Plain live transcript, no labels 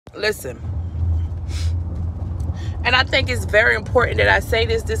Listen, and I think it's very important that I say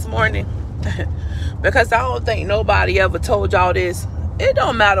this morning because I don't think nobody ever told y'all this. It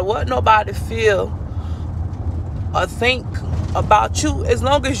don't matter what nobody feel or think about you, as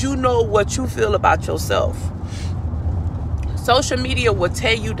long as you know what you feel about yourself. Social media will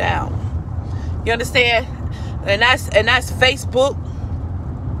tear you down. You understand? And that's Facebook.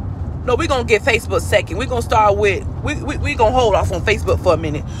 No, we're gonna get Facebook second. We're gonna start with we gonna hold off on Facebook for a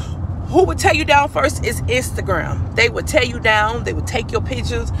minute. Who would tear you down first is Instagram. They would tear you down. They would take your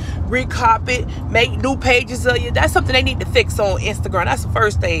pictures, recopy, make new pages of you. That's something they need to fix on Instagram. That's the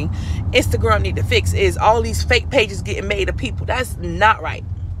first thing Instagram need to fix, is all these fake pages getting made of people. That's not right.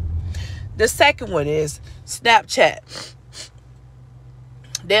 The second one is Snapchat.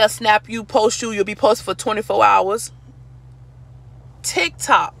 They'll snap you, post you. You'll be posted for 24 hours.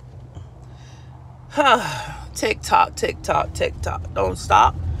 TikTok. TikTok. Don't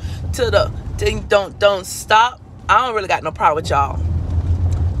stop. Don't stop. I don't really got no problem with y'all.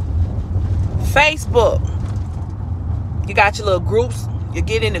 Facebook. You got your little groups. You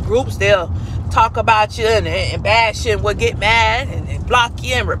get in the groups. They'll talk about you and bash you and will get mad and block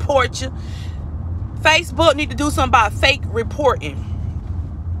you and report you. Facebook need to do something about fake reporting.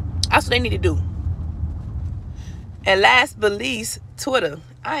 That's what they need to do. And last but least, Twitter.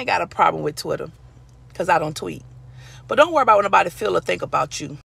 I ain't got a problem with Twitter because I don't tweet. But don't worry about what nobody feel or think about you.